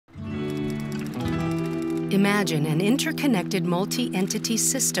Imagine an interconnected multi-entity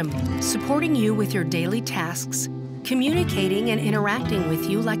system supporting you with your daily tasks, communicating and interacting with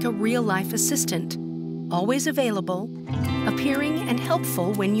you like a real-life assistant, always available, appearing and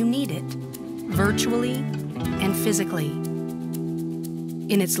helpful when you need it, virtually and physically.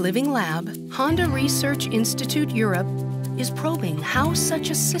 In its living lab, Honda Research Institute Europe is probing how such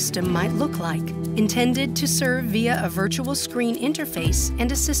a system might look like, intended to serve via a virtual screen interface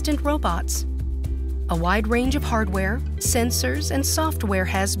and assistant robots. A wide range of hardware, sensors, and software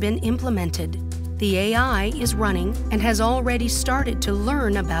has been implemented. The AI is running and has already started to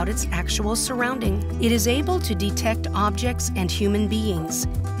learn about its actual surrounding. It is able to detect objects and human beings.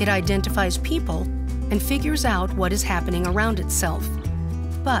 It identifies people and figures out what is happening around itself.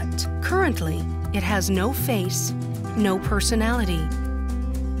 But currently, it has no face, no personality.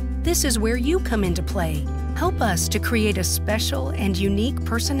 This is where you come into play. Help us to create a special and unique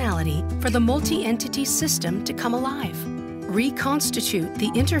personality for the multi-entity system to come alive. Reconstitute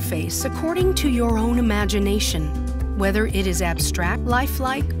the interface according to your own imagination. Whether it is abstract,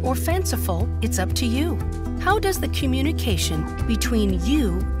 lifelike, or fanciful, it's up to you. How does the communication between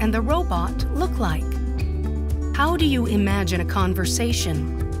you and the robot look like? How do you imagine a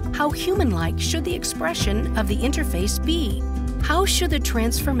conversation? How human-like should the expression of the interface be? How should the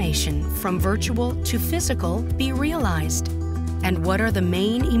transformation from virtual to physical be realized? And what are the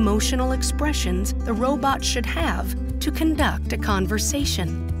main emotional expressions the robot should have to conduct a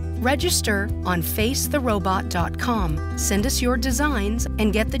conversation? Register on facetherobot.com. Send us your designs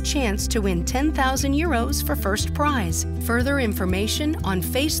and get the chance to win 10,000 euros for first prize. Further information on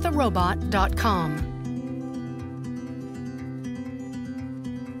facetherobot.com.